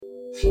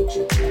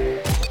Future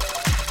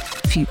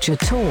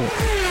Talk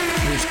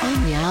with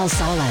Omnia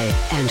Al-Saleh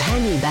and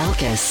Hani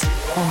Balkis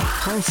on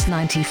Pulse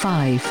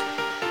 95.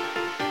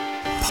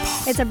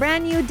 It's a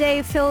brand new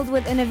day filled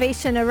with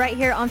innovation right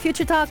here on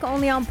Future Talk,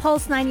 only on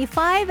Pulse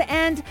 95.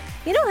 And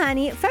you know,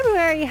 Hani,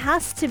 February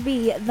has to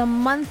be the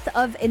month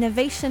of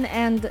innovation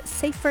and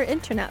safer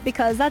internet,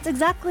 because that's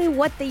exactly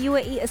what the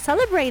UAE is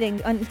celebrating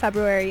in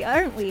February,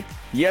 aren't we?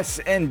 Yes,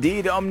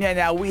 indeed, Omnia.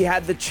 Now, we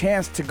had the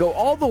chance to go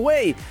all the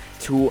way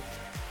to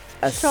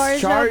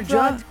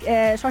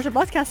Sharjah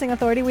Broadcasting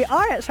Authority. We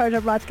are at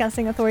Sharjah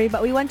Broadcasting Authority,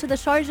 but we went to the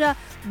Sharjah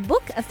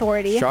Book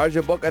Authority.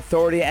 Sharjah Book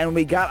Authority, and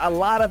we got a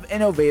lot of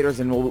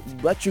innovators, and we'll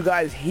let you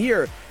guys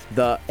hear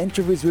the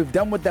interviews we've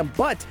done with them.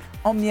 But,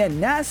 Omnia,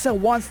 NASA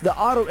wants the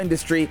auto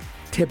industry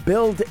to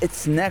build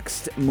its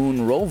next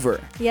moon rover.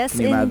 Yes,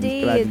 Can you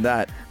indeed. imagine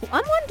that?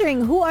 I'm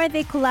wondering, who are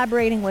they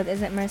collaborating with?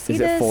 Is it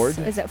Mercedes?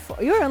 Is it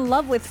Ford? You're in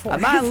love with Ford.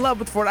 I'm not in love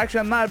with Ford. Actually,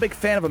 I'm not a big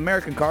fan of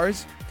American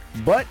cars,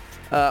 but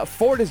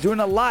Ford is doing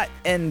a lot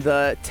in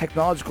the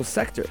technological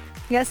sector.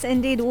 Yes,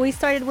 indeed. We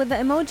started with the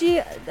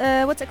emoji,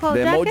 what's it called?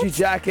 The jackets? emoji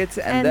jackets.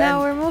 And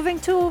now then we're moving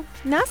to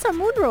NASA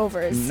moon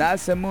rovers.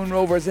 NASA moon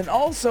rovers. And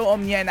also,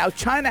 Omnia, now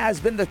China has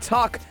been the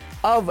talk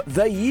of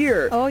the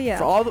year. Oh,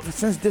 yeah.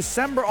 Since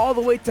December all the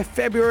way to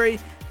February,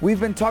 we've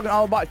been talking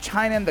all about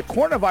China and the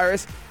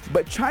coronavirus.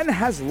 But China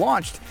has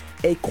launched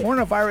a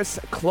coronavirus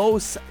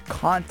close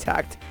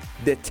contact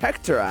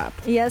detector app.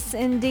 Yes,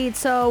 indeed.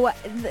 So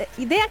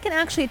they can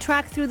actually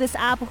track through this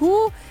app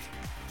who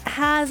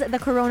has the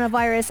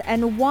coronavirus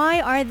and why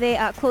are they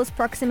at close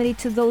proximity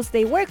to those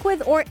they work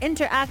with or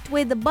interact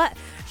with. But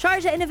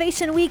Sharjah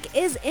Innovation Week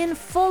is in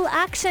full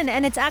action,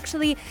 and it's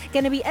actually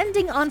going to be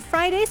ending on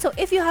Friday. So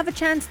if you have a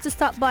chance to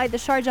stop by the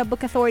Sharjah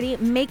Book Authority,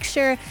 make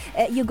sure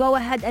you go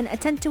ahead and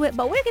attend to it.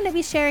 But we're going to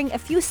be sharing a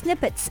few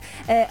snippets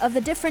of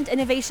the different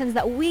innovations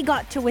that we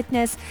got to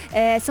witness.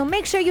 So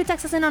make sure you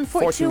text us in on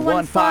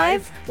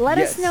 4215. Let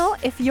us know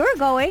if you're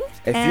going.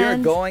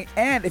 And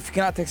if you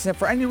cannot text in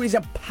for any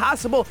reason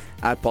possible,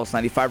 at Pulse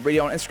 95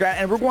 Radio on Instagram.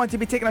 And we're going to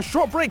be taking a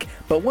short break.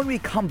 But when we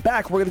come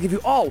back, we're going to give you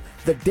all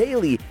the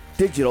daily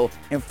digital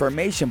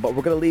information. But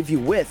we're going to leave you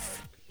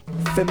with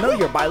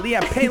Familiar by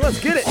Liam Payne. Let's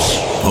get it.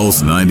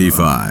 Pulse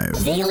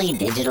 95. Daily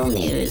digital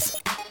news.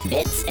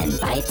 Bits and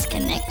bytes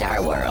connect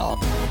our world.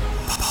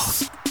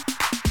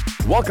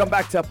 Welcome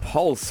back to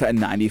Pulse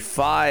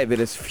 95. It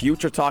is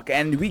Future Talk,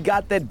 and we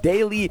got the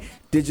daily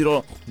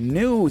digital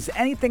news.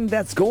 Anything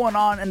that's going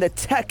on in the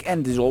tech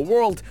and digital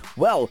world,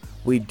 well,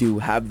 we do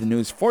have the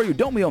news for you,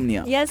 don't we,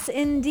 Omnia? Yes,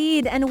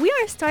 indeed. And we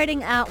are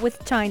starting out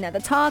with China, the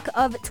talk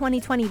of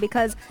 2020,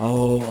 because...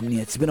 Oh,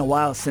 Omnia, it's been a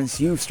while since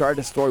you started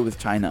a story with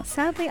China.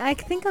 Sadly, I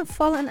think I've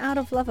fallen out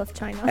of love of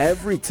China.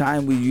 Every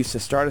time we used to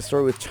start a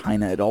story with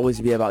China, it'd always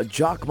be about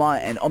Jack Ma,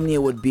 and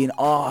Omnia would be in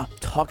awe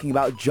talking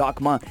about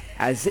Jack Ma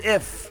as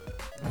if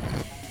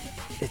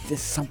it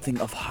is something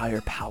of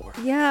higher power.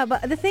 Yeah,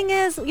 but the thing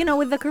is,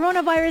 with the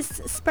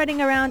coronavirus spreading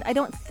around, I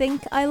don't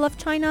think I love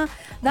China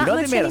that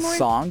much they made anymore. A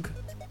song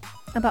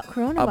about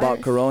coronavirus.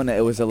 About Corona.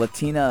 It was a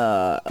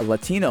Latino,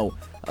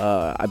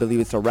 I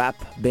believe it's a rap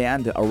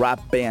band,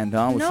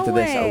 huh? No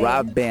way. A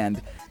rap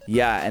band.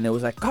 Yeah, and it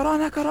was like,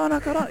 Corona, Corona,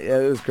 Corona. Yeah,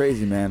 it was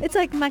crazy, man. It's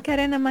like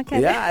Macarena,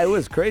 Macarena. Yeah, it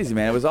was crazy,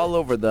 man. It was all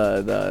over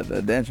the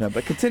internet.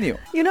 But continue.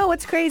 You know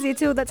what's crazy,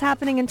 too, that's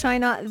happening in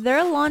China?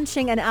 They're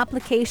launching an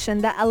application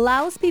that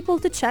allows people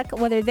to check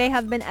whether they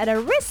have been at a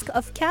risk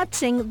of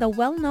catching the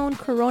well-known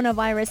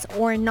coronavirus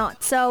or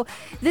not. So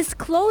this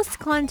close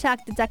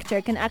contact detector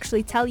can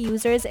actually tell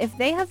users if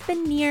they have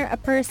been near a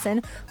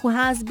person who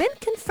has been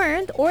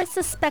confirmed or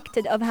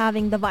suspected of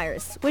having the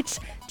virus, which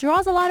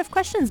draws a lot of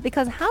questions,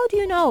 because how do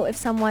you know if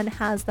someone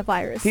has the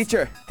virus?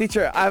 Teacher,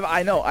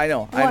 I know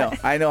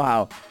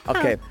how.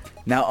 Okay,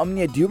 now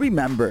Omnia, do you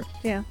remember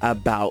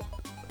about?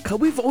 Cause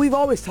we've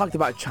always talked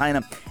about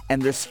China and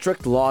their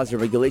strict laws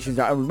and regulations.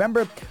 I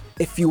remember,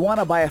 if you want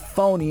to buy a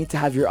phone, you need to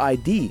have your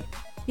ID.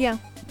 Yeah.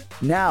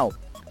 Now,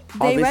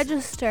 they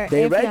register.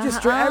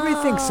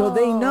 Everything, so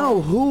they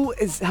know who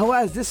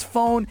has this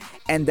phone,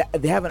 and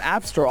they have an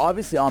app store,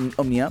 obviously on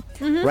Omnia,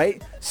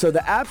 right? So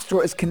the app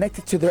store is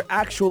connected to their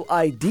actual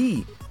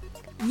ID.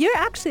 You're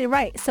actually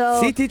right. So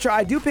see, teacher,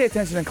 I do pay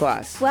attention in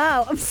class.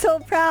 Wow, I'm so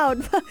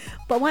proud.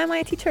 But why am I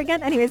a teacher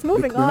again? Anyways,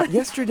 moving on.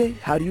 Yesterday,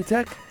 how do you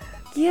tech?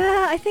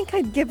 Yeah, I think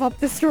I'd give up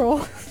this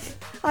role.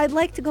 I'd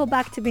like to go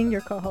back to being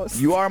your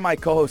co-host. You are my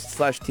co-host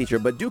 / teacher,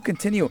 but do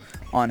continue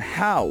on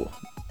how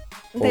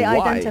they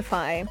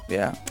identify.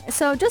 Yeah.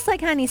 So just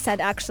like Hani said,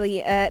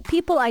 actually,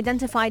 people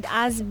identified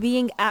as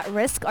being at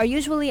risk are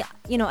usually,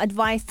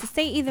 advised to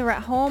stay either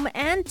at home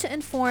and to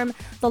inform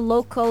the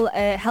local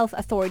health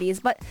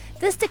authorities. But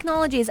this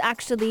technology is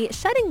actually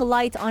shedding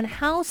light on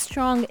how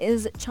strong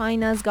is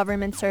China's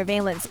government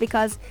surveillance,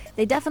 because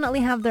they definitely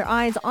have their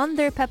eyes on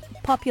their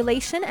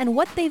population and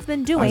what they've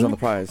been doing. Eyes on the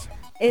prize.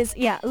 is,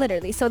 yeah,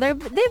 literally. So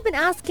they've been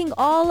asking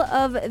all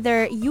of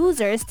their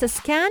users to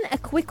scan a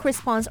quick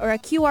response or a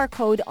QR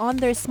code on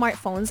their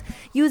smartphones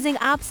using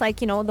apps like,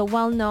 the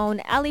well-known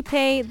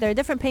Alipay, their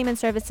different payment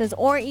services,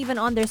 or even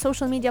on their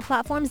social media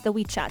platforms, the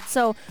WeChat.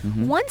 So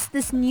once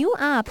this new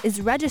app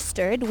is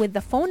registered with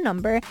the phone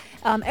number,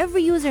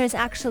 every user is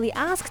actually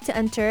asked to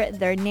enter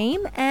their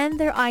name and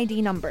their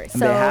ID number. So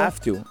they have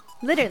to.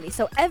 Literally.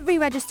 So every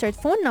registered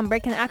phone number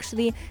can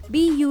actually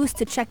be used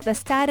to check the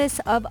status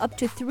of up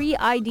to 3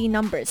 ID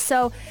numbers.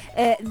 So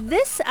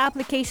this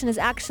application is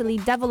actually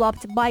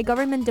developed by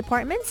government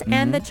departments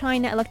and the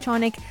China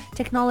Electronic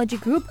Technology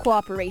Group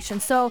Cooperation.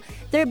 So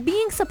they're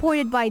being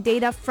supported by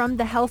data from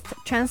the health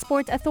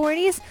transport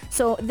authorities.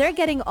 So they're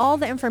getting all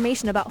the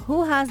information about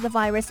who has the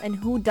virus and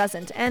who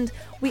doesn't. And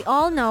we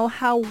all know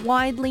how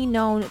widely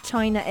known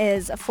China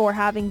is for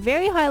having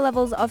very high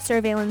levels of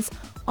surveillance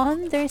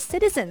on their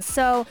citizens.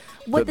 So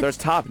they're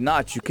top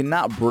notch. You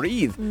cannot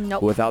breathe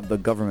without the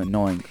government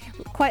knowing.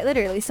 Quite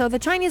literally. So the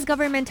Chinese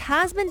government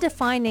has been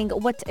defining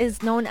what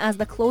is known as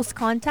the close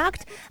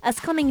contact as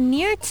coming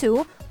near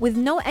to with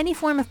any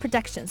form of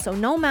protection. So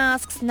no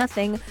masks,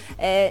 nothing,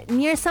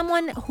 near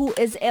someone who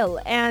is ill.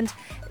 And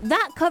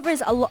that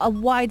covers a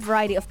wide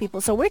variety of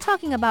people. So we're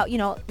talking about,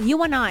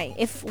 you and I.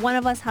 If one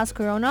of us has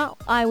corona,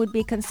 I would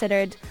be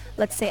considered,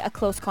 let's say, a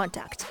close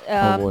contact.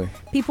 Oh boy.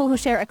 People who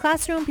share a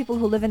classroom, people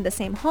who live in the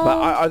same home.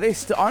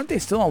 But aren't they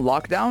still on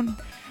lockdown?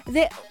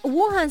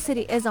 Wuhan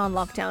city is on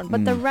lockdown,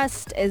 but the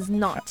rest is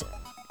not.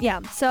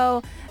 Yeah,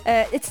 so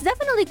it's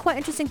definitely quite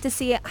interesting to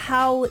see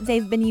how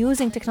they've been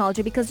using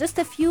technology, because just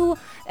a few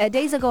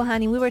days ago,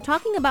 Hani, we were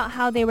talking about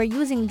how they were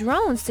using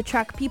drones to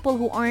track people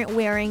who aren't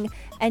wearing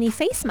any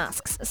face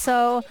masks.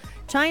 So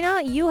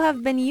China, you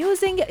have been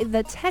using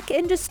the tech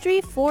industry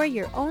for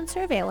your own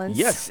surveillance.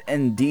 Yes,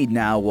 indeed.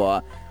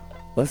 Now,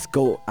 let's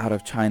go out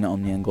of China,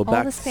 Omni, and go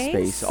back to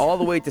space. All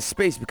the way to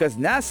space, because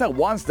NASA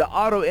wants the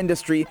auto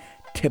industry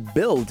to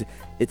build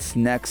its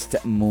next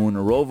moon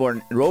rover.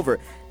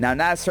 Now,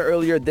 NASA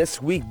earlier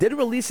this week did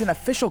release an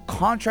official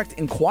contract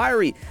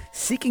inquiry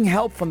seeking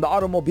help from the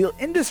automobile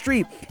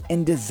industry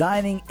in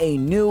designing a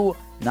new,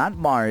 not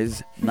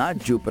Mars, not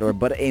Jupiter,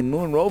 but a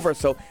moon rover.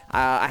 So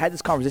I had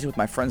this conversation with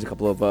my friends a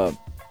couple of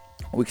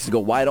weeks ago.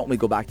 Why don't we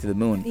go back to the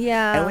moon?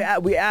 Yeah.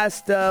 And we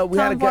asked, how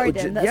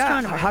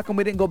come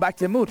we didn't go back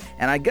to the moon?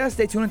 And I guess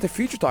they tune into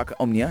Future Talk,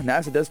 Omnia.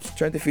 NASA does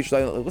turn to Future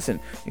Talk. Listen,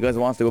 you guys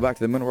want us to go back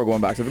to the moon? We're going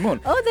back to the moon.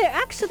 Oh, they're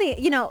actually,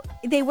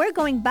 they were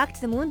going back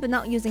to the moon, but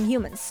not using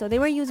humans. So they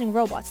were using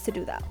robots to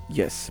do that.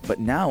 Yes, but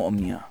now,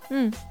 Omnia,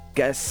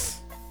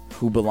 guess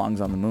who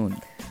belongs on the moon?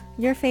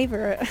 Your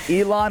favorite.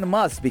 Elon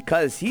Musk,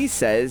 because he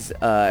says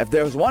if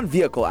there's one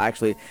vehicle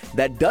actually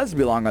that does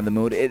belong on the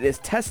moon, it is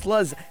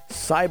Tesla's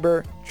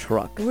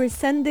Cybertruck. We're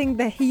sending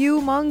the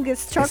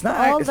humongous truck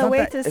all the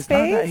way to space. It's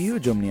not that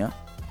huge, Omnia,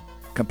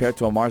 compared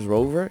to a Mars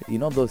rover.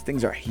 Those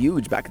things are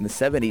huge back in the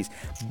 70s.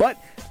 But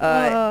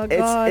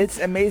it's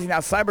amazing. Now,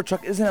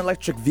 Cybertruck is an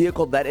electric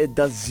vehicle that it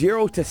does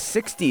 0 to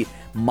 60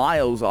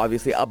 miles,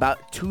 obviously,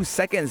 about 2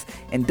 seconds,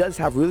 and does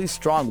have really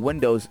strong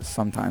windows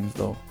sometimes,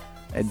 though.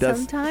 It does.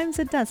 Sometimes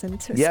it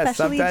doesn't. Yes,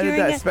 sometimes it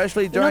does.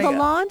 Especially during the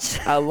launch.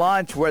 A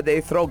launch where they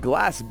throw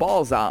glass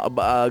balls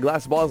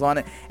on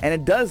it, and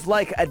it does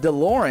like a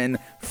DeLorean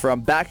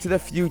from Back to the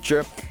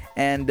Future.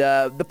 And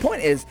the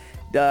point is,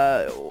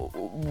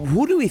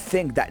 who do we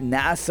think that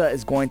NASA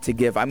is going to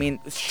give? I mean,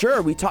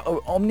 sure, we talk.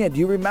 Omnia, do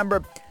you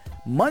remember?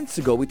 Months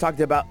ago, we talked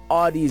about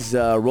Audi's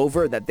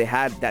rover that they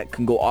had that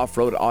can go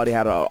off-road. Audi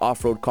had an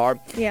off-road car.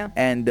 Yeah.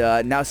 And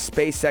now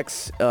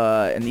SpaceX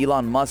and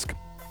Elon Musk,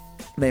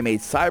 they made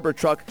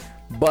Cybertruck,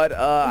 but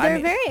they're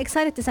very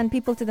excited to send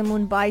people to the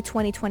moon by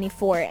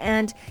 2024.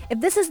 And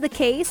if this is the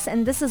case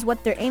and this is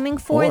what they're aiming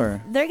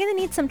for, they're going to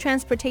need some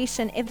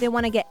transportation if they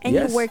want to get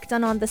any work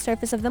done on the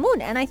surface of the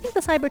moon. And I think the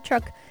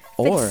Cybertruck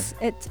fits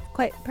it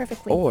quite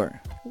perfectly.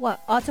 Or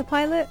what?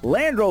 Autopilot?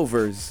 Land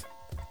Rovers.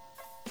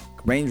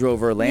 Range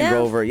Rover, Land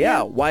Rover.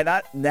 Yeah, why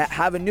not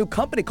have a new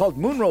company called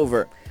Moon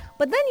Rover?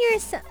 But then you're...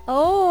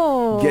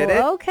 Get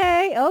it?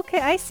 Okay,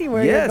 I see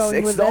where you're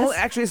going with this.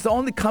 Actually, it's the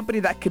only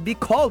company that could be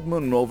called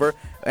Moon Rover,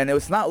 and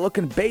it's not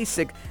looking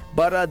basic,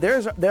 but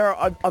there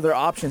are other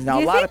options now.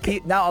 A lot of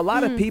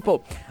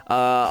people,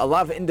 a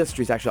lot of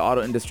industries, actually,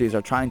 auto industries,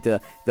 are trying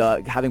to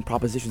having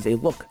propositions. Hey,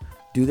 look,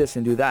 do this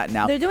and do that.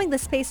 Now they're doing the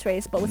space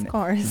race, but with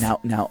cars.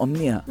 Now,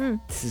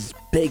 Omnia, this is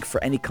big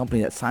for any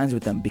company that signs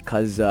with them,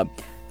 because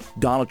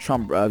Donald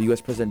Trump,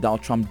 U.S. President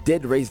Donald Trump,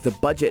 did raise the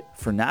budget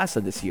for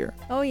NASA this year.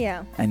 Oh,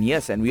 yeah. And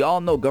yes, and we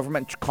all know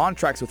government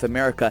contracts with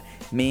America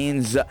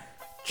means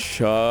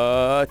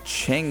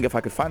cha-ching. If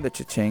I could find the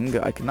cha-ching,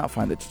 I could not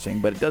find the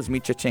cha-ching, but it does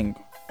mean cha-ching.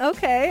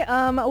 Okay,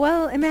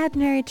 well,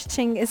 imaginary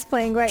cha-ching is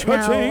playing right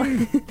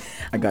cha-ching. Now.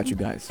 I got you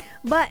guys.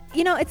 But,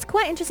 it's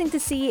quite interesting to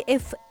see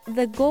if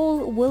the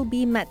goal will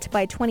be met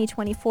by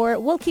 2024.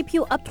 We'll keep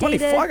you updated.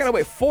 24? I gotta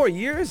wait 4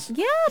 years?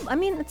 Yeah, I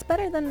mean, it's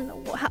better than...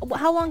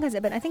 How long has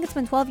it been? I think it's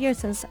been 12 years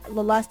since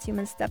the last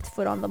human stepped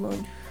foot on the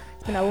moon.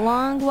 It's been a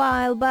long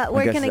while, but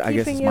we're going to keep you... I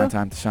guess it's my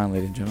time to shine,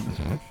 ladies and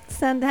gentlemen.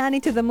 Send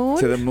Hani to the moon?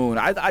 To the moon.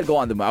 I'd go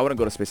on the moon. I wouldn't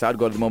go to space. I'd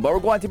go to the moon. But we're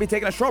going to be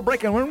taking a short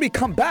break. And when we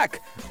come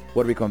back,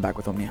 what are we coming back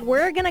with, Omnia?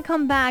 We're going to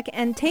come back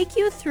and take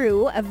you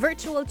through a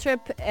virtual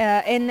trip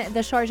in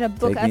the Sharjah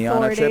Book Take me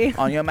Authority. on a trip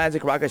on your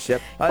magic rocket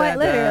ship. Quite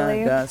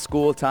literally.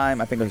 School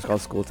time. I think it was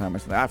called school time or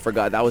something. I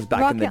forgot. That was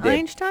back in the Rocket day.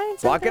 Einstein?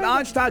 Rocket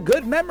Einstein.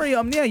 Good memory,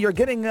 Omnia. You're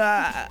getting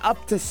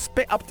up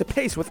to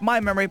pace with my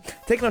memory.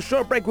 Taking a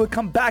short break. We'll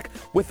come back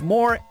with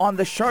more on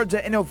the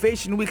Sharjah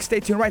Innovation Week. Stay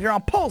tuned right here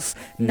on Pulse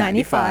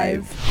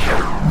 95.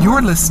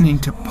 You're listening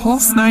to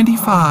Pulse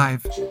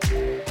 95.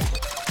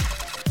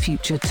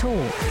 Future Talk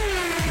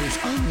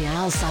with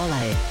Omnia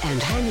Saleh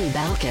and Hani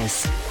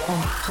Balkis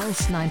on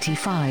Pulse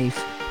 95.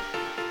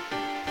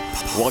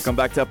 Welcome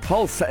back to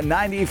Pulse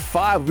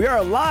 95. We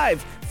are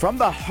live from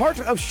the heart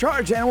of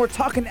Sharjah and we're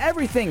talking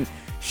everything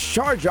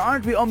Sharjah,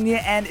 aren't we, Omnia?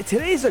 And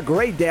today's a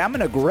great day. I'm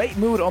in a great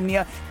mood,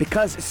 Omnia,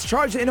 because it's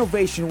Sharjah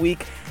Innovation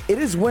Week. It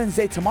is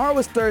Wednesday, tomorrow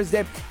is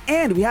Thursday,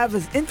 and we have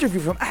this interview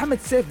from Ahmed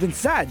Saif bin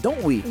Saad,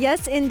 don't we?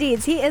 Yes,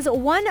 indeed. He is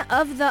one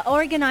of the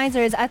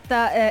organizers at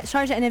the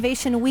Sharjah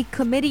Innovation Week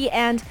Committee,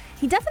 and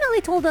he definitely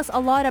told us a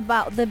lot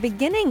about the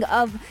beginning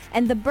of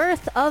and the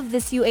birth of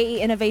this UAE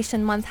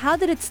Innovation Month. How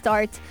did it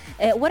start?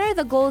 What are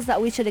the goals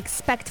that we should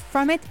expect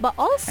from it? But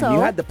also... And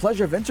you had the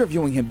pleasure of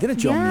interviewing him,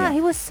 didn't you, Yeah, Omnia?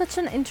 he was such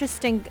an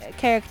interesting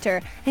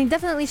character. And he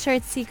definitely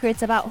shared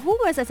secrets about who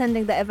was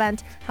attending the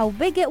event, how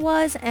big it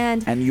was,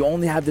 and... And you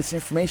only have this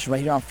information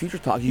right here on Future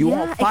Talk. You Yeah,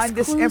 won't find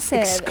exclusive.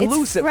 this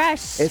exclusive.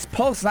 It's fresh. It's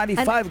Pulse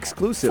 95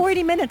 exclusive.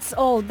 40 minutes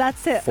old,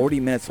 that's it. 40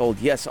 minutes old.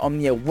 Yes,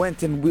 Omnia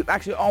went and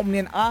Omnia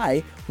and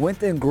I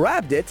went and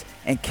grabbed it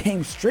and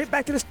came straight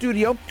back to the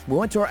studio. We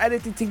went to our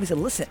editing team. We said,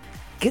 listen,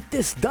 get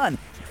this done.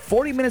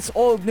 40 minutes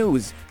old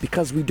news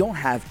because we don't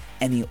have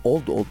any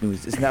old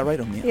news. Isn't that right,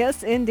 Omnia?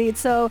 Yes, indeed.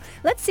 So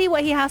let's see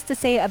what he has to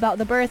say about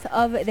the birth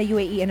of the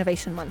UAE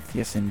Innovation Month.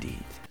 Yes,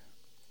 indeed.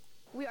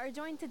 We are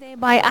joined today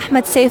by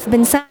Ahmed Saif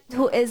bin Saad,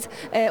 who is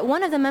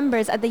one of the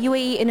members at the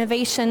UAE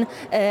Innovation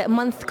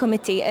Month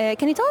Committee.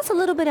 Can you tell us a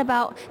little bit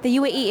about the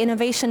UAE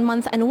Innovation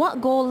Month and what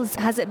goals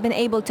has it been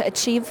able to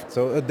achieve?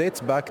 So it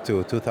dates back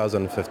to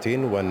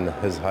 2015 when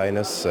His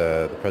Highness,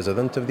 the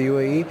President of the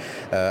UAE,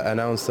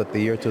 announced that the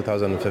year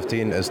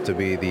 2015 is to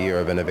be the year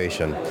of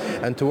innovation.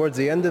 And towards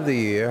the end of the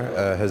year,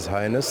 His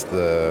Highness,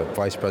 the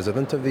Vice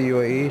President of the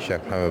UAE,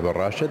 Sheikh Mohammed bin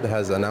Rashid,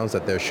 has announced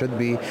that there should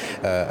be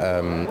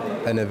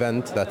an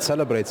event that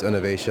celebrates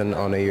innovation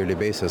on a yearly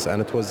basis,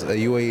 and it was a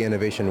UAE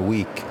Innovation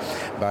Week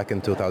back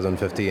in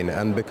 2015.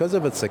 And because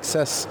of its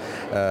success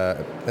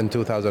in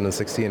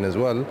 2016 as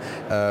well,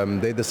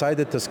 they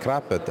decided to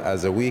scrap it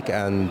as a week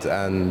and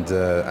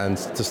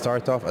to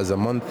start off as a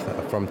month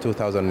from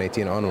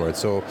 2018 onwards.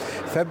 So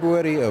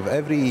February of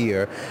every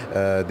year,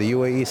 the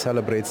UAE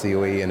celebrates the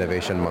UAE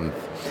Innovation Month,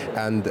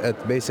 and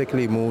it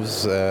basically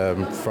moves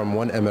from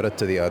one emirate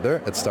to the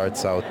other. It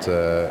starts out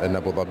in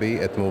Abu Dhabi,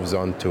 it moves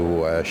on to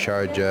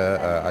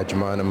Sharjah,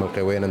 Ajman, and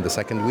Al-Qawain in the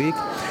second week.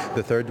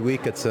 The third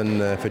week it's in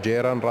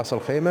Fujairah, Ras Al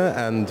Khaimah,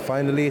 and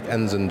finally it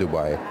ends in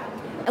Dubai.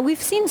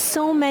 We've seen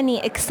so many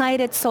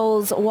excited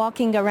souls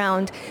walking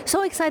around,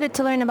 so excited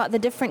to learn about the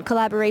different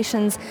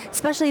collaborations,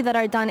 especially that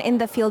are done in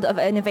the field of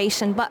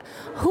innovation. But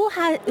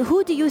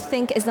who do you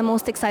think is the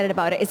most excited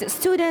about it? Is it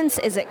students?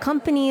 Is it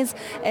companies?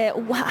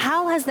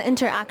 How has the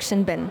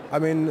interaction been? I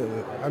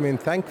mean,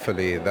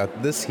 thankfully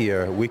that this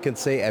year we can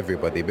say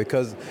everybody,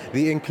 because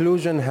the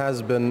inclusion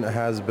has been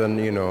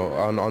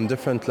on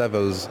different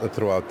levels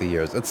throughout the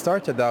years. It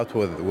started out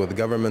with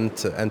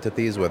government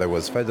entities, whether it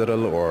was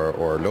federal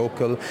or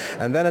local,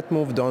 and then it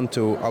moved on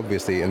to,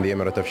 obviously, in the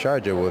Emirate of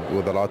Sharjah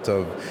with a lot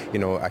of,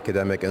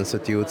 academic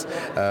institutes.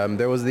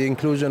 There was the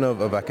inclusion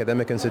of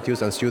academic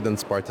institutes and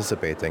students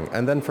participating.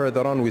 And then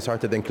further on, we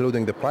started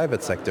including the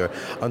private sector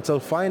until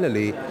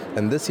finally,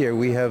 and this year,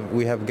 we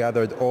have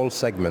gathered all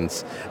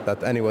segments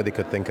that anybody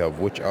could think of,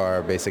 which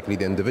are basically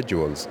the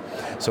individuals.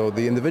 So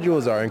the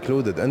individuals are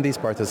included in these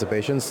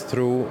participations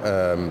through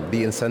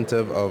the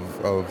incentive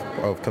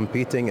of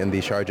competing in the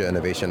Sharjah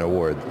Innovation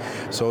Award.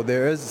 So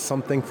there is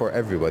something for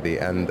everybody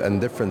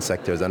and different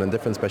sectors and in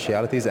different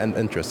specialities and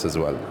interests as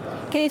well.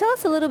 Can you tell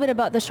us a little bit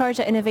about the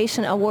Sharjah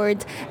Innovation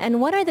Award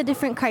and what are the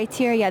different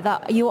criteria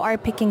that you are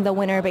picking the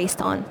winner based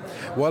on?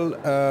 Well,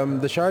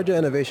 the Sharjah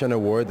Innovation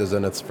Award is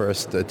in its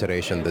first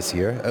iteration this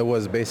year. It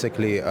was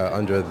basically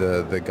under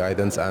the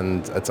guidance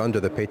and it's under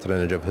the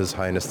patronage of His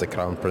Highness the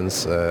Crown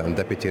Prince and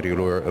Deputy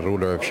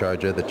Ruler of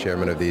Sharjah, the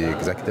Chairman of the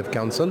Executive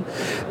Council.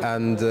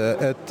 And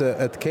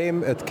it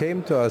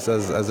came to us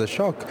as a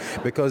shock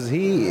because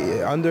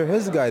he, under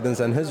his guidance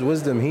and his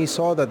wisdom, he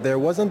saw that there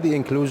wasn't the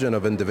inclusion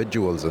of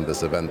individuals in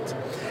this event,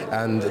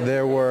 and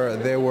there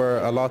were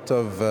a lot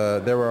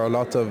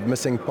of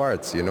missing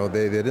parts.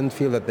 They didn't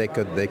feel that they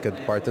could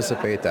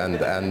participate and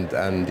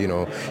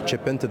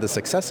chip into the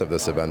success of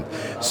this event.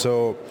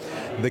 So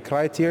the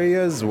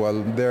criteria,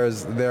 well,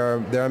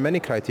 there are many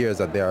criteria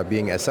that they are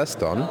being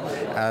assessed on,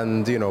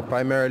 and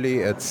primarily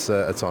it's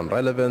on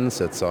relevance,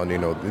 it's on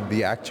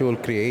the actual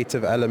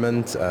creative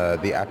element,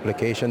 the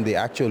application, the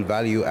actual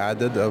value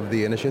added of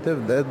the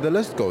initiative. The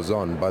list goes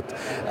on, but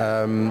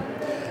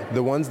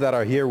The ones that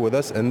are here with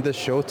us in this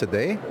show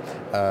today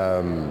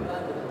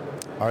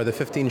are the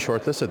 15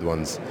 shortlisted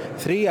ones.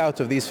 3 out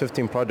of these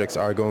 15 projects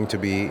are going to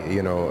be,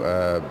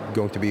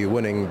 going to be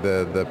winning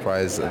the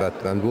prize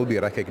and will be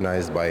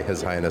recognized by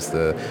His Highness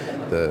the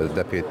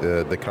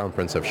Crown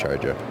Prince of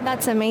Sharjah.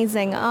 That's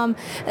amazing.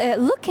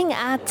 Looking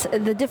at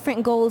the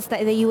different goals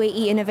that the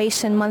UAE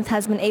Innovation Month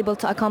has been able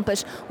to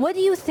accomplish, what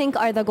do you think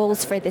are the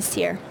goals for this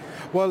year?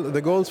 Well,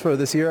 the goals for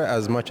this year,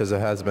 as much as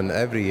it has been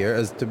every year,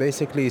 is to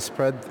basically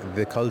spread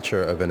the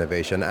culture of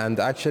innovation.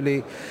 And actually,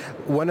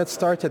 when it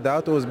started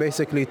out, it was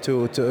basically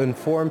to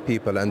inform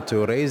people and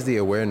to raise the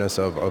awareness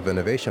of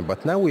innovation.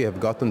 But now we have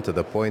gotten to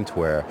the point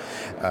where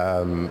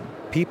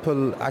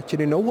people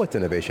actually know what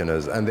innovation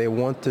is, and they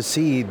want to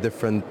see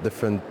different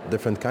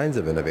kinds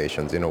of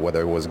innovations,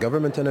 whether it was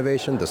government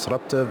innovation,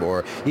 disruptive,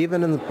 or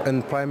even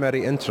in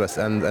primary interest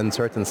and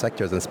certain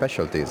sectors and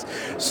specialties.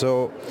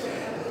 So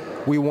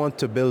we want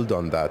to build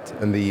on that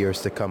in the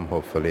years to come,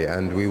 hopefully,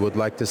 and we would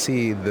like to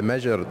see the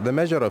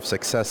measure of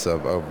success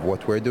of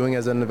what we're doing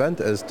as an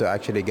event is to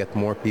actually get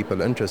more people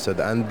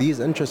interested, and these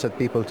interested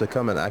people to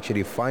come and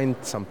actually find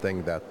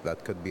something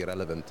that could be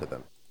relevant to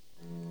them.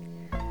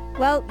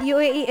 Well,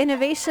 UAE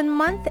Innovation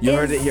Month You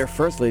heard it here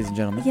first, ladies and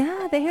gentlemen.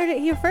 Yeah, they heard it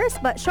here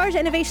first, but Sharjah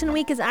Innovation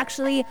Week is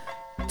actually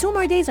 2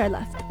 more days are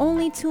left.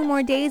 Only 2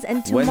 more days,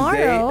 and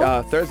tomorrow...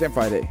 Wednesday, Thursday and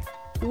Friday.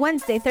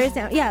 Wednesday,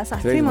 Thursday, yeah,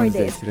 sorry, Today's 3 more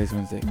Wednesday. days. Today's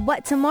Wednesday.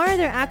 But tomorrow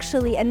they're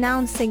actually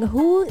announcing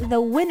who the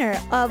winner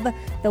of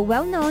the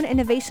well-known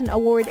Innovation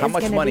Award How is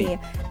much going to money? be.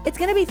 It's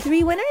going to be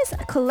 3 winners,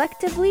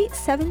 collectively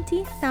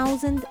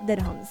 70,000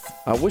 dirhams.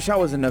 I wish I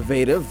was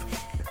innovative.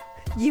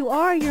 You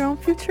are your own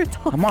future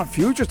talk. I'm on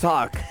Future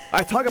Talk.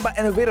 I talk about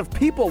innovative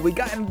people. We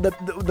got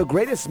the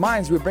greatest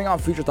minds. We bring on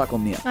Future Talk,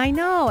 Omnia. I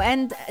know,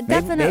 and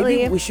definitely...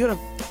 Maybe we should have,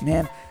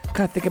 man,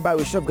 kind of think about it.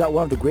 We should have got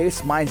one of the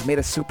greatest minds made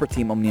a super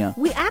team, Omnia.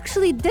 We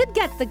actually did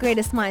get the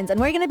greatest minds, and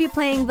we're going to be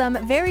playing them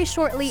very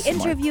shortly. Smart.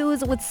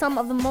 Interviews with some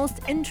of the most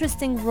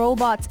interesting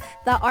robots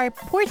that are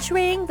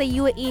portraying the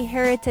UAE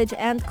heritage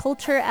and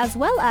culture, as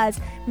well as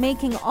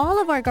making all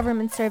of our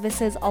government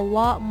services a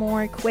lot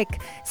more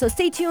quick. So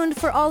stay tuned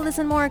for all this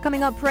and more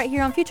coming up right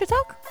here on Future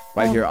Talk.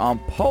 Right here on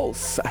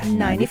Pulse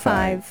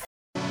 95.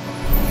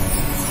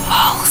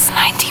 Pulse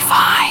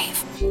 95.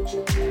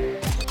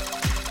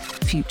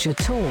 Future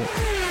Talk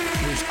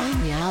with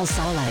Omnia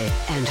Saleh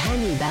and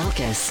Hani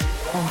Balkis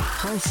on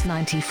Pulse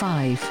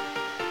 95.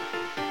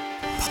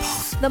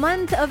 The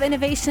month of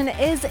innovation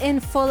is in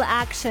full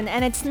action,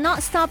 and it's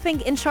not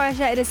stopping in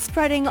Sharjah. It is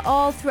spreading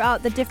all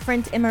throughout the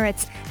different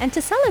emirates. And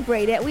to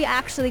celebrate it, we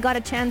actually got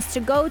a chance to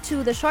go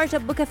to the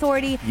Sharjah Book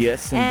Authority.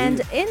 Yes,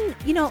 and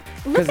indeed. look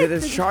Because at it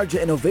is Sharjah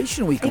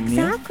Innovation Week, Omnia.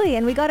 Exactly,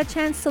 and we got a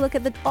chance to look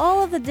at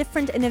all of the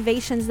different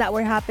innovations that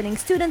were happening.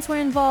 Students were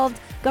involved,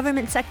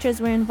 government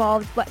sectors were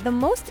involved, but the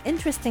most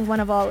interesting one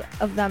of all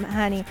of them,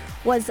 Hani,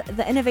 was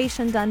the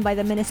innovation done by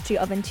the Ministry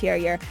of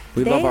Interior.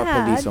 We love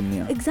our police,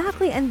 Omnia.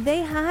 Exactly, and they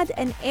had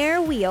an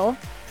air wheel,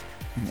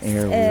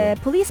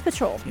 police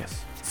patrol.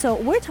 Yes. So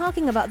we're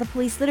talking about the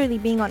police literally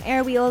being on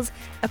air wheels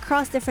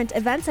across different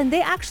events, and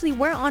they actually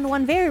were on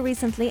one very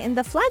recently in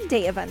the Flag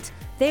Day event.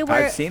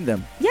 I've seen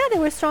them. Yeah, they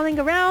were strolling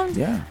around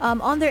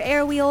on their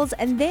air wheels,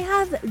 and they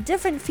have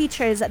different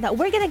features that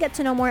we're going to get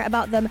to know more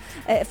about them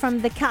from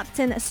the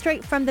captain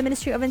straight from the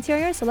Ministry of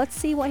Interior. So let's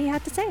see what he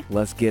had to say.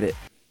 Let's get it.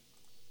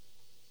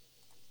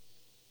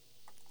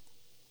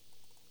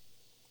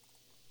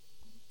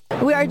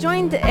 We are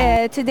joined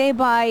today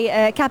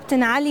by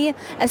Captain Ali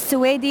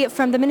Al-Suwaidi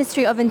from the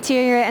Ministry of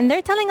Interior, and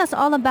they're telling us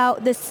all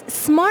about this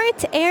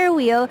smart air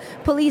wheel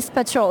police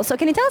patrol. So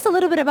can you tell us a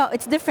little bit about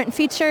its different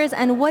features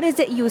and what is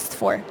it used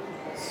for?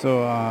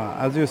 So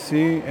as you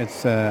see,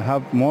 it's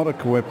have more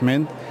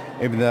equipment.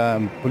 If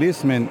the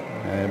policeman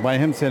by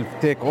himself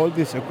take all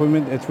this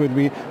equipment, it will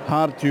be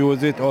hard to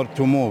use it or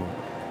to move.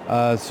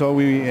 So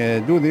we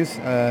do this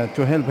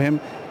to help him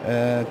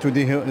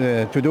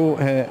to do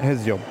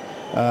his job.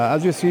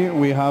 As you see,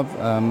 we have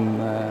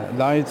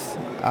lights,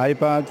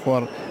 iPad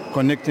for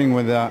connecting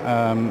with the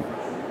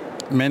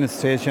main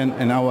station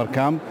in our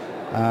camp,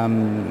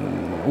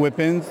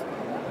 weapons,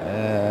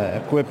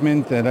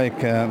 equipment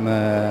like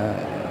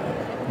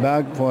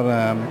bag for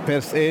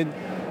first aid,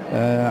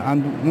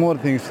 and more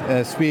things,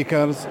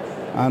 speakers,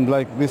 and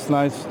like these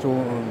lights to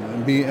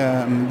be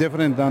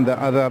different than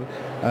the other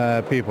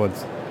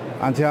people's.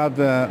 And to have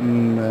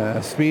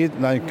the speed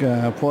like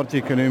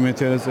 40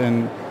 kilometers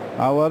an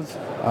hour,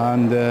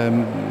 and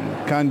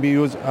can be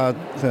used at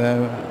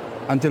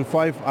until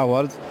 5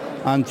 hours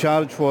and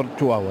charge for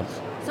 2 hours.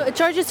 So it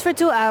charges for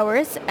 2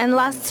 hours and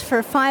lasts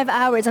for 5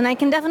 hours, and I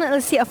can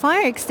definitely see a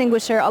fire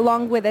extinguisher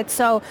along with it.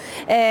 So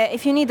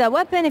if you need a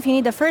weapon, if you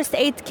need a first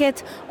aid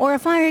kit or a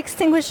fire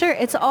extinguisher,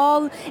 it's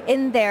all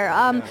in there.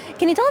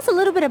 Can you tell us a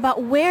little bit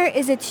about where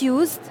is it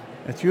used?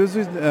 It's used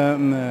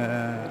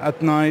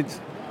at night,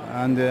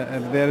 and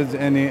if there is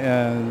any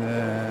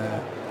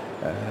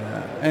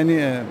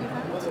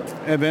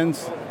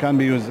events can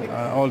be used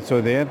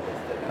also there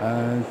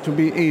to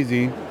be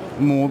easy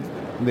move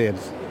there.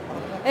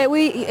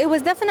 It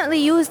was definitely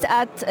used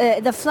at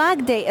the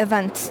Flag Day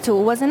event too,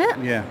 wasn't it?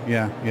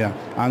 Yeah.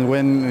 And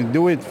when we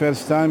do it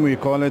first time, we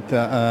call it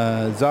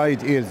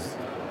Zaid is.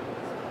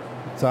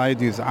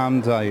 Zaid is,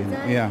 Am Zaid.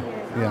 Yeah.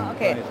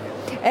 Okay.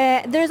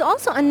 There's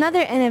also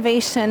another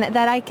innovation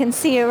that I can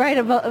see right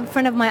about in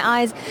front of my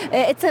eyes.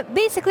 It's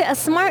basically a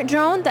smart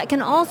drone that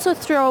can also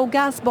throw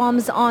gas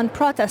bombs on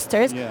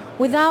protesters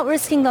without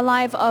risking the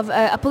life of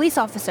a police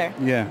officer.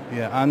 Yeah.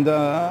 And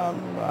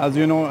as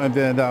you know,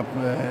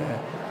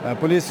 the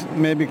police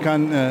maybe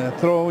can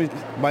throw it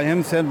by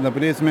himself, the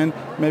policeman,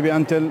 maybe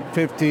until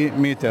 50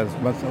 meters.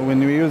 But when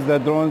we use the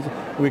drones,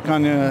 we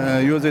can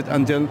use it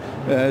until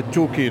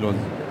 2 kilos.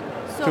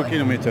 2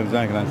 kilometers,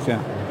 like that,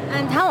 yeah.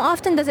 And how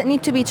often does it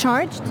need to be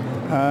charged?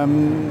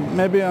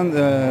 Maybe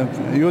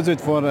use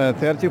it for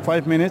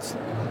 35 minutes,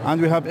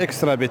 and we have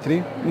extra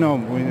battery.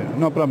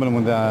 No problem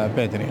with the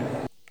battery.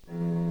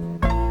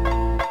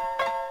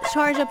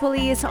 Sharjah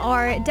police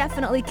are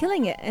definitely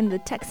killing it in the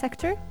tech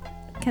sector.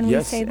 Can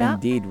we say that? Yes,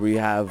 indeed. We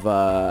have,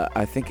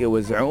 I think it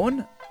was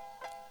Aoun.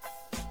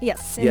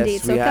 Yes,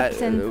 indeed. So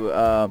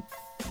Captain...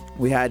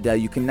 we had,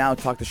 you can now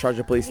talk to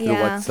Sharjah police through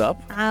WhatsApp.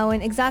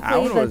 Aoun, exactly.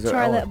 Aoun, the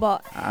Charlotte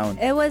bot. Aoun.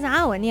 It was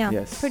Aoun, yeah.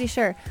 Yes. Pretty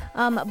sure.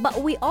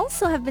 But we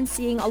also have been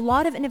seeing a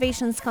lot of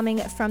innovations coming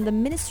from the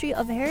Ministry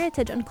of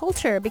Heritage and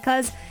Culture,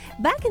 because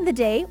back in the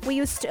day, we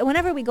used to,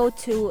 whenever we go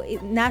to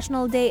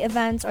National Day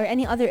events or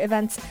any other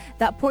events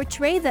that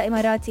portray the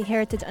Emirati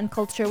heritage and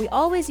culture, we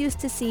always used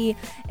to see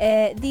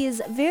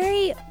these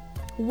very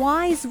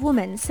wise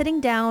women sitting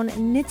down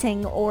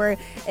knitting or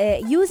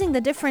using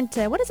the different,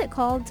 what is it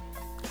called?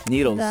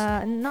 Needles.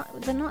 Not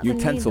utensils.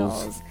 The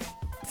needles.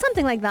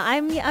 Something like that.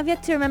 I've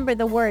yet to remember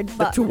the word.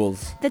 But the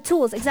tools. The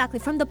tools, exactly,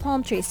 from the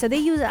palm trees. So they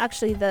use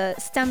actually the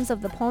stems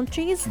of the palm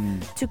trees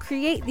to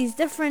create these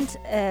different,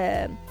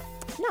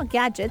 not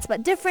gadgets,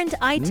 but different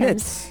items.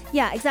 Knits.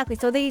 Yeah, exactly.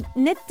 So they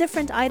knit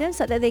different items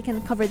so that they can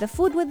cover the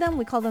food with them.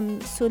 We call them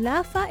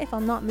sulafa, if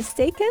I'm not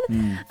mistaken.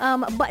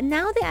 But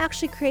now they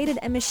actually created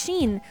a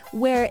machine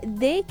where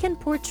they can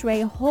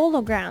portray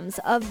holograms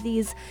of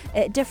these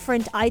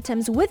different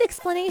items with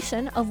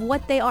explanation of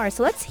what they are.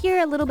 So let's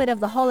hear a little bit of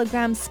the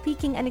hologram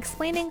speaking and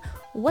explaining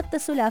what the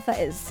sulafa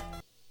is.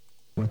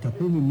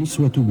 وتقوم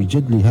النسوة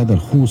بجدل هذا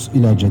الخوص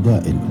إلى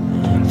جدائل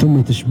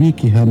ثم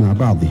تشبيكها مع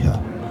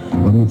بعضها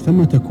ومن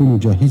ثم تكون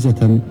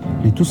جاهزة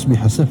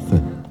لتصبح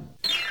سفة.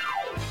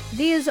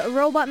 These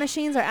robot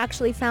machines are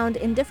actually found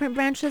in different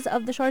branches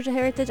of the Sharjah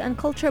heritage and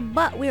culture,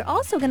 but we're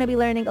also going to be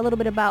learning a little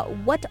bit about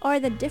what are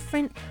the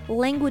different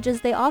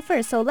languages they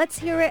offer. So let's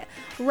hear it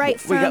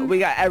from... We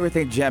got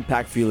everything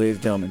jam-packed for you, ladies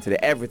and gentlemen, today.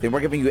 Everything.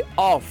 We're giving you it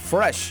all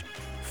fresh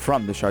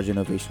from the Sharjah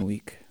Innovation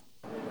Week.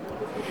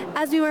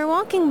 As we were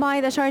walking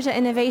by the Sharjah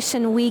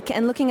Innovation Week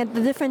and looking at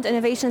the different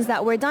innovations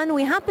that were done,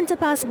 we happened to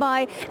pass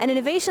by an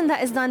innovation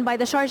that is done by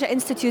the Sharjah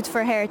Institute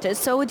for Heritage.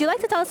 So would you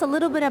like to tell us a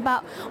little bit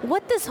about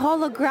what this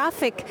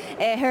holographic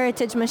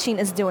heritage machine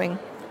is doing?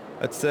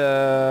 It's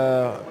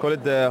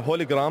called the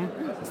hologram.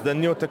 It's the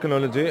new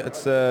technology.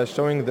 It's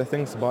showing the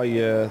things by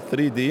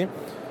 3D.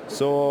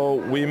 So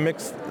we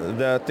mix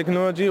the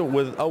technology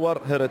with our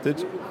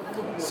heritage.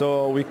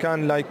 So we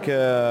can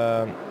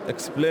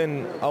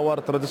explain our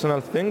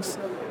traditional things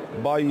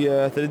by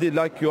 3D,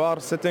 like you are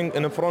sitting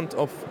in front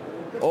of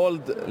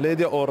old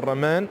lady or a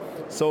man,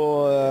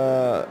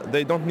 so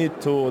they don't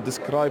need to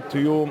describe to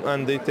you,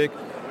 and they take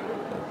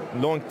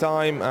long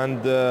time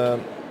and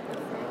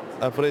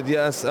afraid.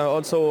 Yes,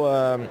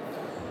 also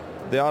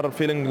they are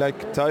feeling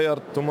like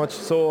tired too much.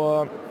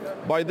 So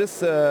by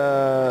this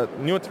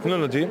new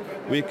technology,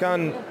 we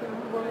can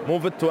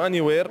move it to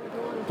anywhere,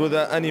 to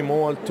any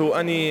mall, to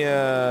any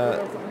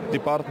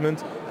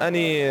department,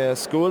 any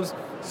schools,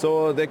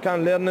 so they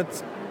can learn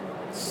it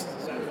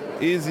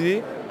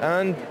easily,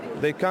 and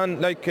they can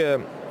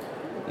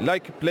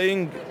like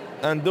playing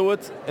and do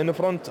it in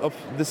front of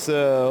this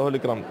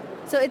hologram.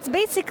 So it's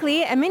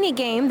basically a mini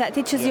game that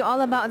teaches you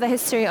all about the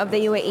history of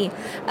the UAE.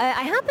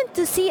 I happened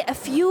to see a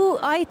few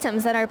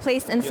items that are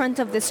placed in front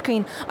of the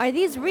screen. Are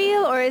these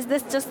real, or is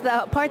this just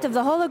the part of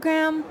the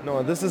hologram?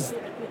 No, this is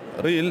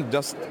real.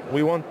 Just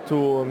we want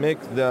to make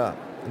the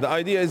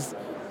idea is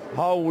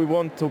how we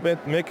want to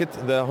make it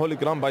the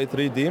hologram by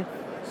 3D.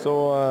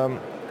 So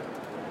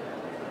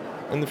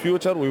in the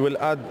future we will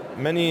add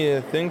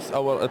many things,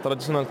 our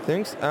traditional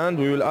things, and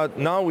we will add,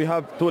 now we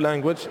have two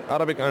languages,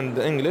 Arabic and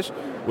English.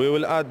 We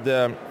will add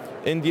the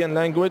Indian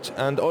language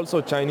and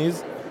also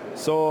Chinese.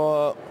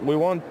 So we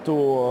want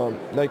to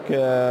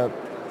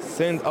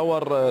send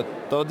our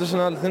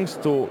traditional things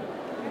to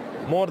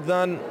more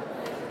than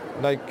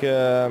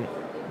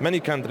many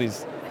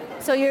countries.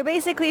 So you're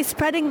basically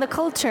spreading the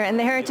culture and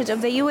the heritage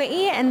of the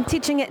UAE and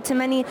teaching it to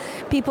many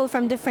people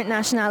from different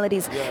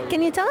nationalities.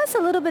 Can you tell us a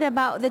little bit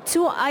about the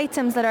two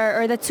items that are,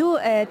 or the two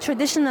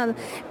traditional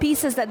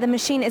pieces that the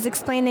machine is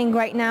explaining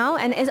right now?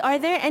 And are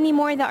there any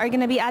more that are going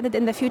to be added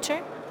in the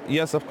future?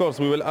 Yes, of course.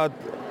 We will add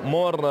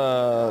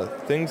more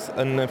things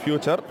in the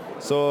future.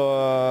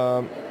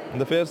 So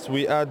the first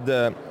we add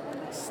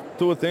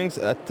two things,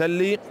 a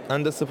telly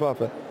and a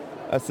sifafa.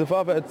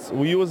 السفافة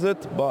we use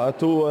it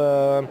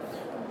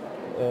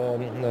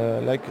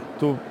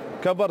to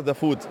cover the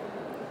food.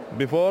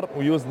 Before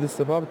we use this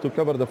sefaf to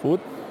cover the food.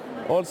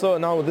 Also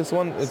now this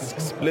one is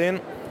explain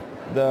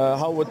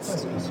how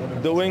it's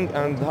doing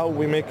and how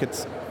we make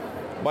it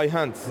by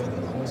hand.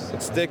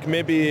 It's take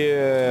maybe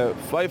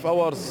 5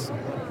 hours,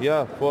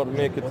 for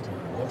make it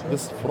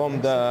this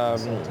from the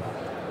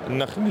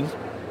nakhl.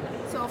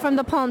 So from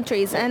the palm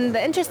trees. And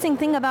the interesting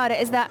thing about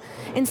it is that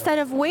instead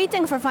of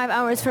waiting for 5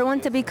 hours for one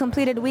to be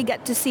completed, we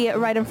get to see it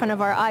right in front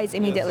of our eyes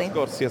immediately. Yes, of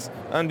course, yes.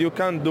 And you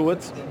can do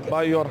it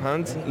by your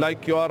hands,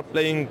 like you are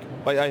playing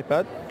by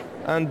iPad,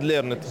 and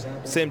learn it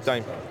same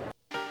time.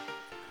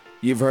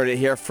 You've heard it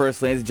here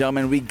first, ladies and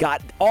gentlemen. We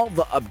got all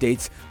the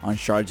updates on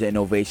Sharjah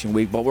Innovation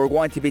Week, but we're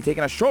going to be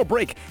taking a short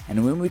break.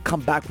 And when we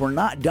come back, we're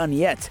not done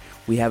yet.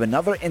 We have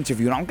another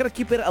interview, and I'm going to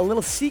keep it a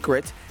little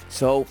secret.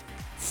 So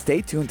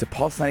stay tuned to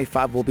Pulse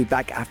 95. We'll be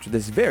back after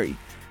this very,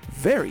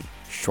 very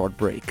short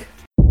break.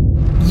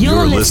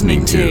 You're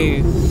listening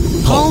to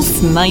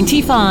Pulse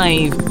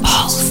 95.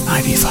 Pulse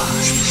 95.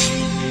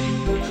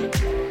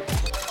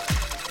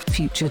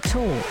 Future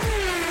Talk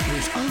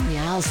with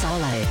Omnial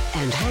Saleh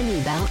and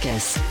Hani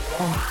Balkis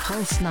on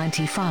Pulse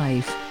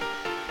 95.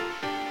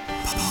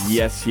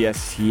 Yes,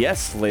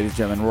 ladies and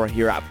gentlemen. We're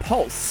here at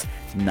Pulse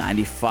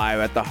 95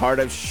 at the heart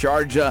of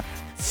Sharjah.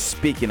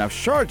 Speaking of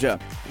Sharjah,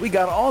 we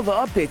got all the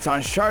updates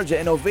on Sharjah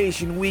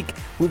Innovation Week.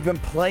 We've been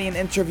playing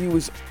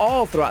interviews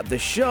all throughout the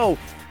show,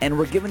 and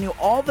we're giving you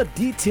all the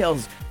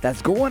details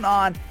that's going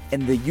on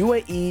in the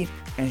UAE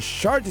and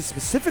Sharjah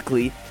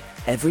specifically.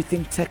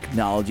 Everything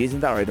technology.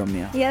 Isn't that right,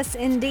 Omnia? Yes,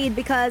 indeed,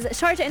 because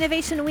Sharjah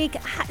Innovation Week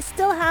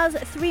still has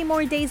 3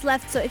 more days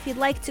left. So if you'd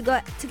like to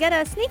get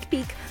a sneak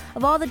peek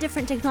of all the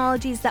different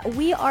technologies that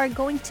we are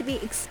going to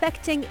be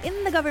expecting in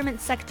the government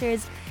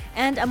sectors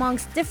and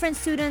amongst different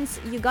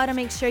students, you got to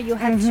make sure you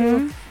head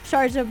to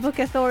Sharjah Book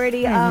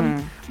Authority.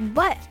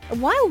 But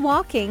while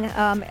walking,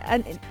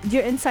 and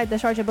you're inside the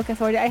Sharjah Book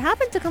Authority, I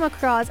happened to come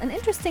across an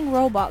interesting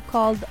robot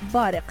called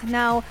Bariq.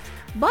 Now,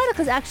 Bariq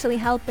is actually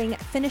helping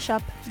finish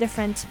up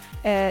different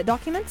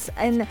documents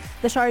in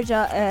the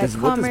Sharjah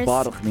commerce.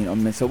 What does Bariq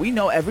mean? So we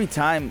know every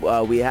time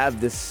we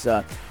have this,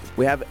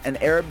 we have an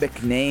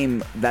Arabic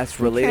name that's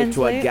related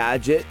to a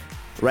gadget,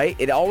 right?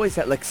 It always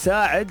had like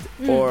Sa'id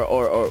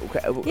or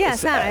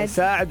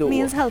Sa'id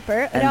means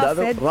helper. And the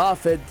other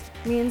Rafid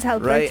means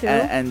helper, right? too.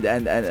 And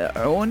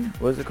Aoun,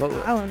 what is it called?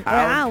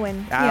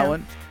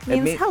 Aoun.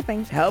 Means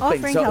helping.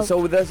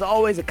 So there's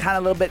always a kind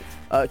of little bit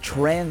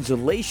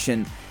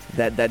translation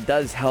that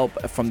does help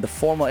from the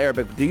formal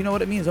Arabic. Do you know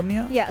what it means,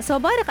 Omnia? Yeah, so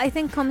Bariq I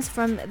think comes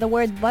from the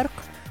word barq,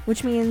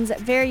 which means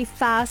very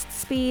fast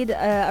speed,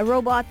 a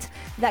robot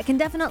that can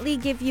definitely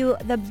give you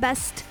the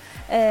best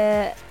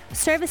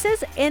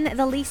services in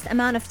the least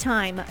amount of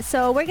time.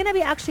 So we're going to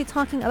be actually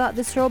talking about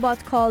this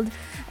robot called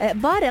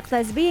Bariq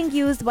that's being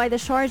used by the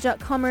Sharjah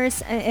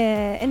Commerce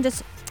and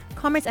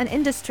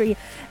Industry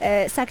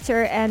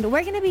sector, and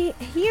we're going to be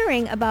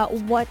hearing about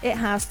what it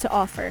has to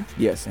offer.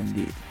 Yes,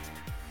 indeed.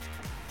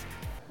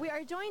 We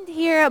are joined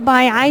here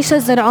by Aisha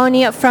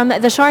Zarani from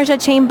the Sharjah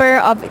Chamber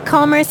of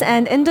Commerce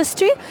and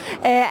Industry,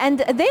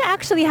 and they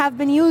actually have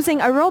been using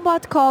a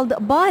robot called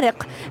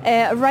Bariq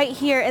right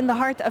here in the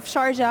heart of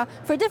Sharjah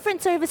for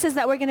different services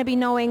that we're going to be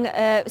knowing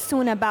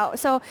soon about.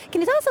 So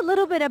can you tell us a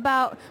little bit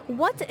about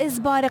what is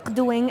Bariq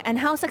doing and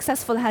how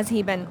successful has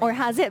he been, or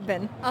has it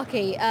been?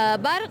 Okay,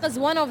 Bariq is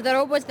one of the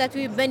robots that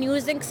we've been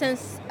using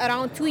since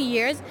around 2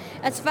 years.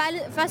 It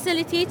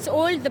facilitates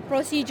all the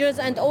procedures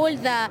and all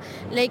the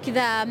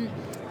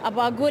it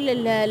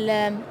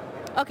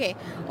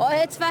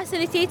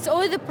facilitates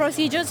all the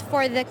procedures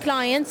for the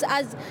clients.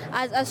 As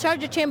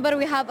Sharjah Chamber,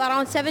 we have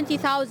around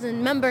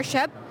 70,000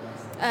 membership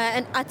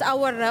and at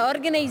our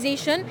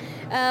organization.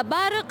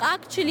 Bariq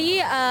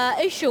actually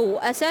issue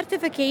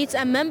certificates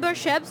and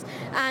memberships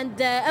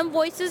and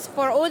invoices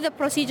for all the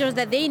procedures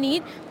that they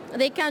need.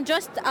 They can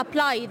just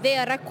apply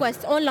their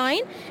request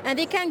online and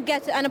they can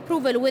get an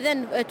approval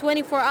within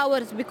 24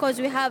 hours because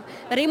we have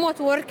a remote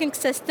working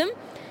system.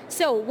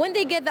 So when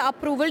they get the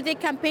approval, they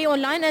can pay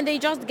online and they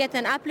just get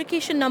an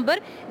application number.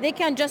 They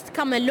can just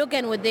come and log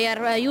in with their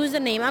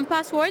username and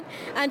password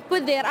and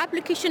put their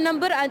application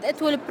number, and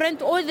it will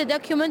print all the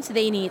documents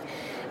they need.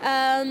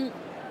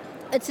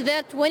 It's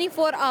there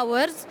 24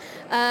 hours.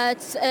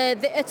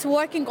 It's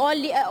working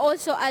only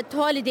also at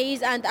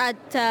holidays and at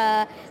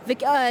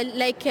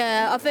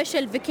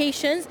official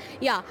vacations.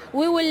 Yeah,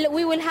 we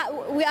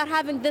are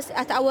having this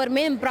at our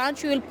main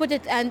branch. We will put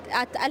it at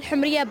Al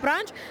Humriya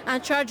branch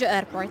and Sharjah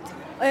Airport.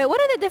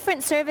 What are the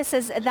different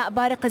services that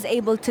Bariq is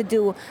able to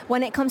do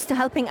when it comes to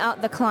helping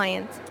out the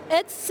client?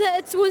 It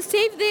will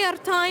save their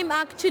time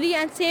actually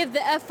and save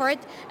the effort.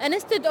 And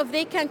instead of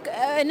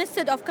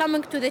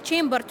coming to the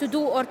chamber to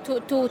do or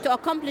to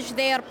accomplish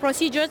their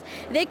procedures,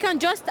 they can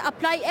just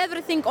apply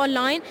everything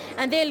online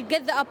and they'll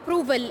get the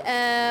approval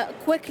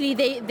quickly.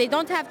 They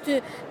don't have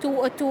to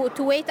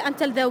wait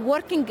until the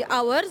working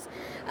hours.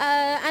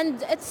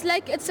 and it's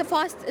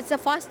a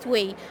fast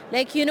way.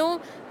 Like,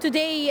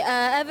 today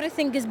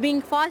everything is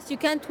being fast. You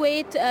can't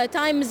wait.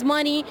 Time is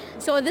money.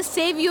 So this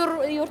save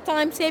your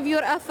time, save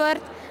your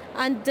effort,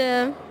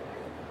 and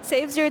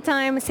saves your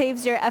time,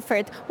 saves your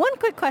effort. One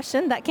quick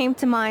question that came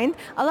to mind.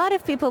 A lot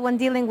of people when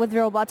dealing with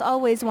robots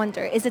always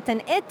wonder, is it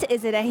an it,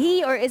 is it a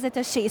he, or is it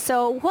a she?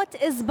 So what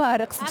is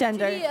Barak's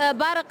gender? Actually,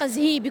 Barak is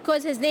he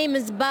because his name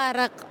is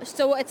Barak.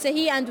 So it's a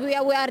he, and we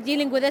are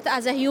dealing with it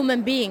as a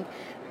human being.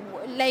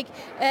 Like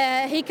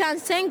he can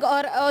sing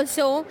or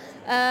also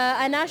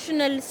a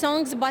national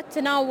songs, but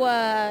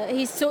now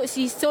he's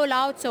so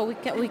loud, so we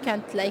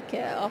can't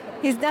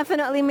He's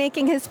definitely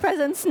making his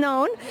presence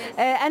known,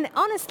 and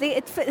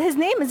honestly, his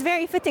name is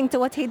very fitting to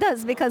what he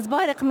does because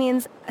Barak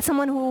means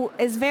someone who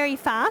is very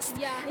fast.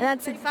 Yeah,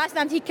 he's very fast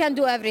and he can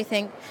do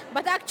everything.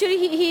 But actually,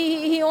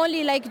 he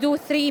only do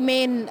three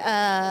main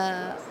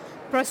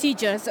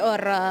procedures or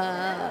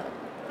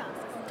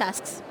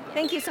tasks.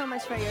 Thank you so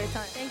much for your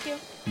time. Thank you.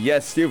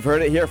 Yes, you've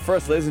heard it here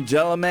first, ladies and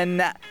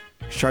gentlemen.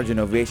 Sharjah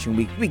Innovation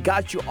Week. We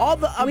got you all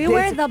the updates. We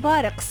were the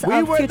Baraks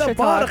of Future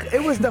Talk.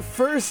 It was the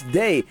first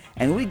day,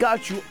 and we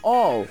got you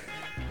all.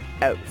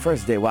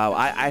 First day, wow.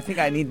 I think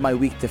I need my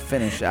week to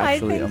finish,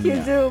 actually. I think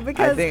you do,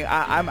 because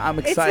I'm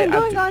excited. It's been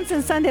going on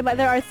since Sunday, but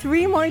there are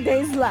 3 more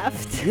days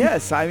left.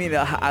 Yes, I mean,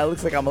 it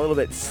looks like I'm a little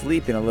bit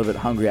sleepy and a little bit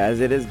hungry as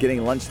it is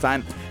getting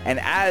lunchtime. And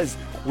as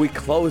we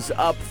close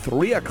up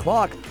 3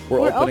 o'clock,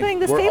 we're opening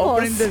the stables.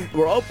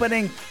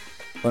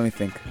 Let me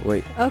think.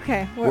 Wait.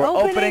 Okay. We're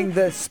opening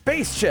the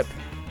spaceship.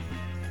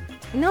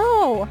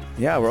 No.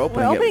 Yeah, we're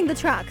opening the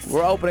tracks.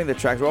 We're opening the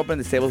tracks. We're opening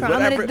the stables. For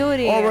Omar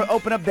Ad-Douri. Or we're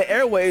opening up the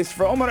airways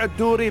for Omar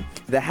Ad-Douri,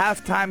 the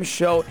halftime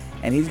show,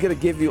 and he's going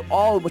to give you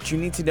all what you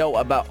need to know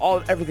about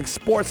everything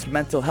sports,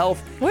 mental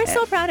health. We're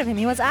so proud of him.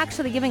 He was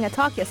actually giving a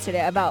talk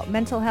yesterday about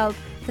mental health,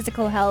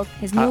 physical health,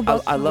 his new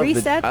book,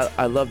 Reset.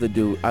 I love the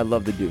dude.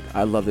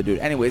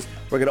 Anyways,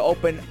 we're going to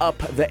open up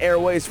the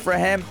airways for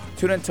him.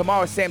 Tune in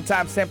tomorrow, same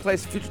time, same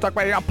place. Future Talk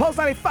right here on Pulse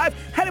 95.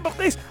 Hani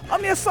Balqis,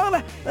 Omnia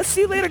Saleh. Let's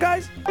see you later,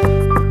 guys.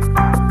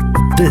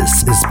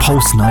 This is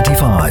Pulse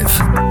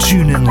 95.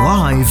 Tune in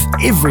live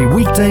every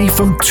weekday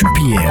from 2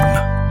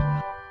 p.m.